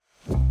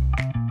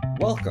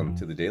Welcome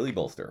to the Daily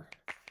Bolster.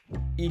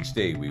 Each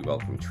day we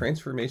welcome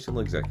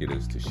transformational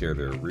executives to share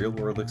their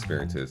real-world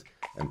experiences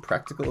and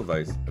practical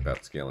advice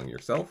about scaling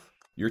yourself,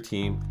 your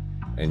team,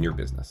 and your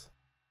business.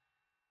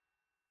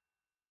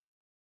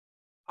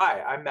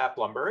 Hi, I'm Matt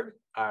Blumberg.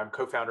 I'm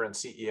co-founder and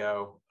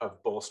CEO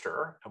of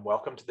Bolster, and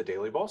welcome to the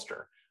Daily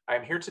Bolster. I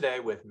am here today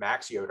with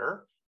Max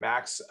Yoder.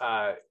 Max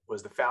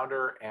was the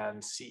founder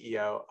and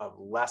CEO of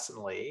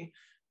Lessonly,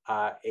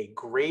 a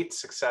great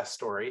success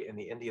story in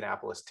the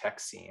Indianapolis tech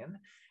scene.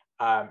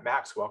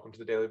 Max, welcome to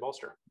the Daily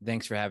Bolster.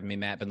 Thanks for having me,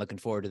 Matt. Been looking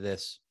forward to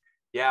this.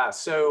 Yeah.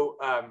 So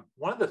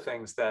one of the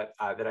things that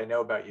I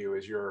know about you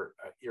is you're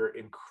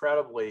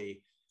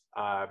incredibly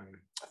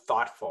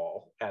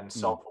thoughtful and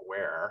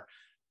self-aware.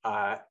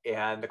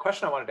 And the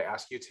question I wanted to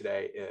ask you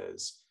today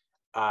is,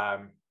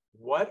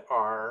 what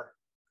are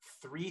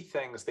three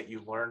things that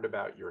you learned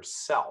about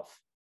yourself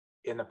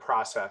in the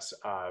process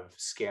of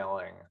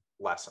scaling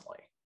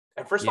Lessonly?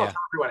 And first of all, tell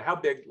everyone how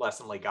big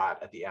Lessonly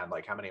got at the end,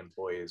 like how many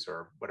employees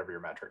or whatever your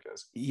metric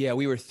is. Yeah,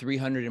 we were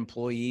 300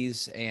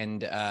 employees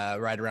and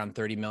right around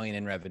 30 million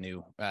in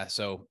revenue.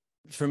 So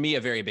for me, a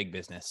very big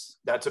business.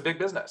 That's a big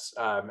business,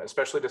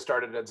 especially to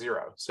start it at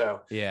zero.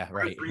 So yeah,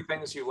 right. What are three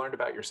things you learned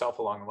about yourself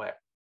along the way?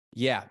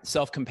 Yeah,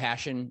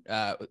 self-compassion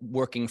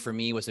working for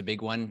me was a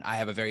big one. I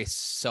have a very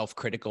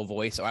self-critical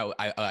voice.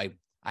 I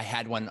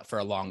had one for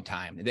a long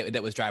time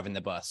that was driving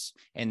the bus.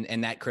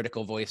 And that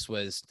critical voice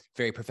was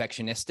very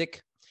perfectionistic.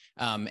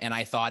 And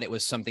I thought it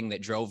was something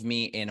that drove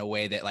me in a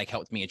way that like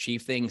helped me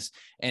achieve things.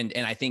 And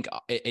I think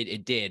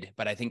it did,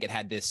 but I think it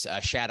had this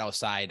shadow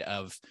side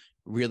of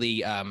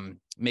really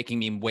making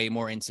me way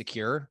more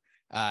insecure.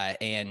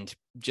 And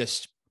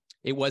just,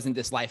 it wasn't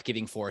this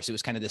life-giving force. It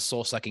was kind of this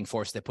soul-sucking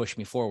force that pushed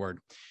me forward.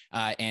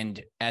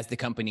 And as the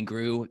company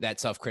grew,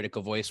 that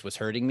self-critical voice was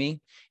hurting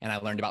me. And I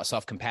learned about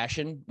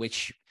self-compassion,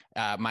 which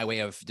my way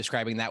of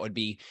describing that would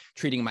be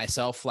treating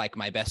myself like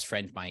my best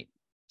friend might.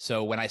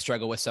 So when I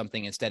struggle with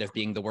something, instead of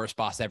being the worst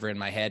boss ever in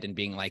my head and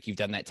being like, you've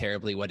done that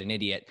terribly, what an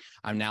idiot,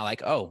 I'm now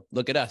like, oh,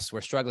 look at us.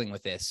 We're struggling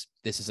with this.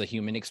 This is a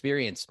human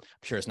experience. I'm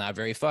sure it's not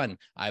very fun.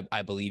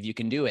 I believe you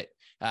can do it.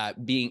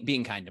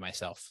 Being kind to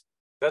myself.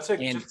 That's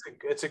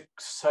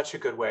such a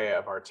good way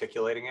of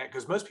articulating it,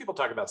 because most people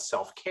talk about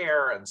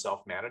self-care and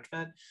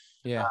self-management.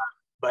 Yeah.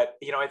 But,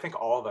 I think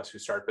all of us who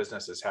start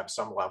businesses have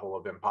some level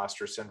of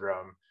imposter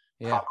syndrome,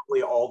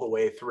 probably all the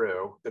way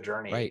through the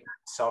journey. Right.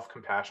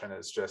 Self-compassion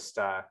is just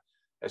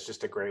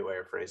a great way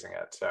of phrasing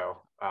it. So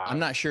I'm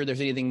not sure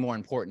there's anything more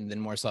important than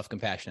more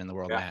self-compassion in the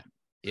world, Matt.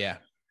 Yeah.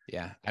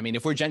 Yeah. I mean,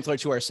 if we're gentler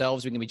to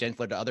ourselves, we can be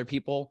gentler to other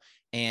people.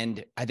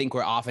 And I think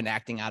we're often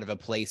acting out of a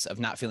place of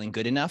not feeling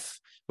good enough,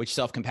 which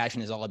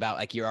self-compassion is all about.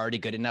 Like, you're already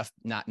good enough,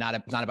 not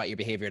about your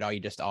behavior at all. You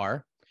just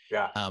are.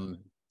 Yeah.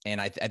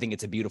 And I think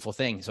it's a beautiful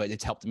thing. So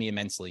it's helped me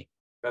immensely.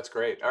 That's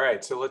great. All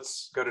right. So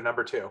let's go to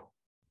number two.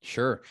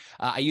 Sure.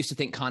 I used to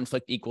think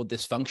conflict equaled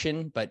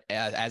dysfunction, but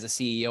as a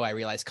CEO, I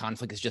realized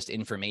conflict is just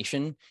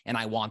information, and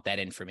I want that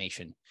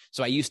information.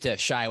 So I used to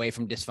shy away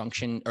from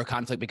dysfunction or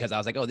conflict because I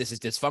was like, oh, this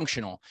is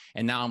dysfunctional.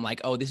 And now I'm like,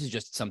 oh, this is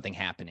just something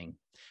happening.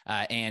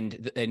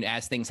 And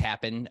as things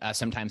happen,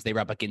 sometimes they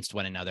rub against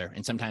one another.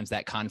 And sometimes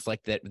that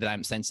conflict that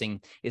I'm sensing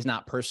is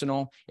not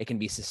personal. It can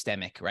be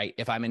systemic, right?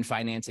 If I'm in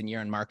finance and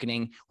you're in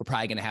marketing, we're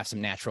probably going to have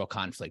some natural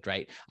conflict,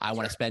 right? I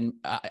want to spend,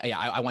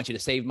 I want you to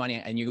save money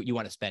and you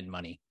want to spend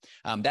money.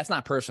 That's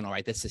not personal,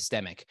 right? That's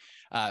systemic.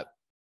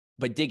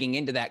 But digging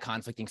into that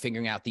conflict and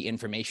figuring out the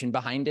information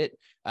behind it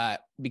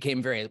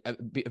became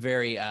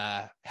very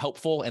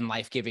helpful and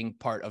life-giving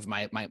part of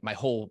my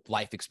whole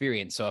life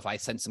experience. So if I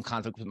sense some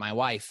conflict with my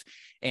wife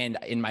and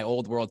in my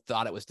old world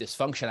thought it was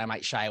dysfunction, I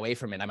might shy away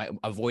from it. I might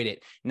avoid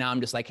it. Now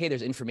I'm just like, hey,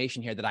 there's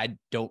information here that I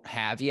don't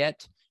have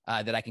yet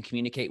that I can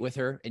communicate with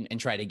her and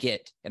try to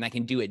get. And I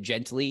can do it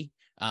gently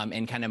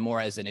and kind of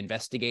more as an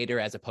investigator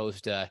as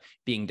opposed to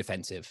being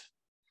defensive.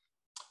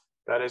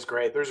 That is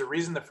great. There's a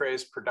reason the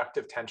phrase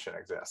productive tension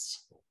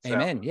exists. So,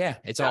 amen. Yeah.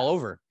 It's all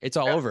over. It's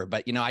all over.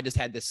 But, I just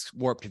had this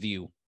warped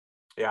view.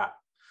 Yeah.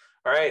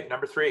 All right.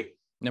 Number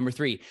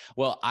three.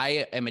 Well,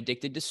 I am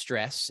addicted to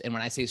stress. And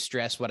when I say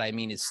stress, what I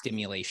mean is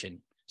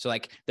stimulation. So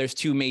like there's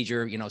two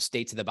major,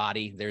 states of the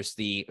body. There's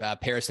the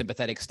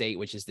parasympathetic state,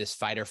 which is this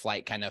fight or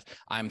flight kind of,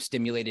 I'm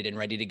stimulated and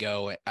ready to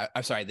go.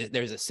 I'm sorry,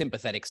 there's a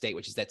sympathetic state,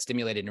 which is that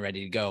stimulated and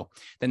ready to go.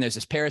 Then there's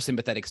this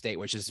parasympathetic state,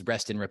 which is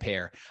rest and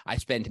repair. I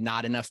spend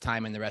not enough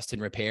time in the rest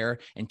and repair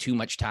and too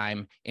much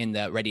time in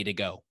the ready to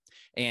go.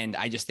 And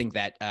I just think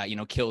that,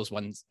 kills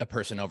a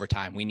person over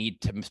time. We need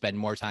to spend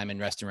more time in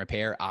rest and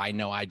repair. I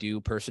know I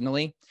do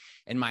personally.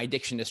 And my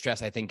addiction to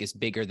stress, I think, is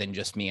bigger than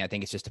just me. I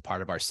think it's just a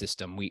part of our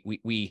system.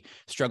 We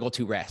struggle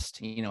to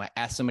rest.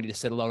 Ask somebody to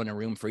sit alone in a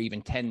room for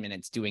even 10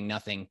 minutes doing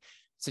nothing.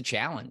 It's a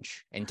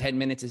challenge. And 10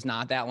 minutes is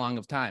not that long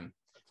of time.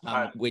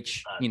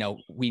 Which,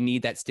 we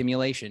need that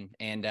stimulation.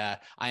 And I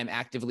am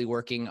actively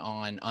working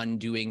on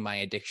undoing my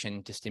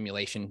addiction to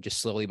stimulation, just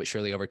slowly but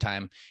surely over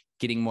time,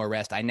 getting more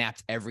rest. I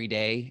napped every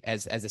day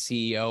as a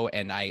CEO,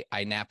 and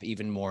I nap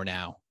even more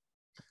now.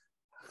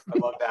 I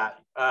love that.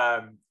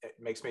 It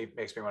makes me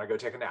want to go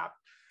take a nap.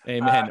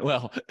 Amen.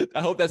 Well,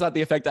 I hope that's not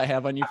the effect I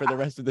have on you for the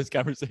rest of this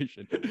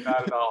conversation.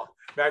 Not at all.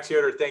 Max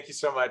Yoder, thank you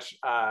so much.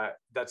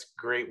 That's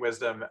great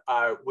wisdom.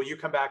 Will you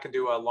come back and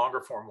do a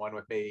longer form one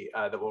with me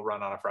that we'll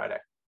run on a Friday?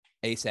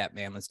 ASAP,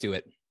 man. Let's do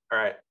it. All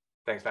right.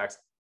 Thanks, Max.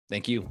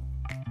 Thank you.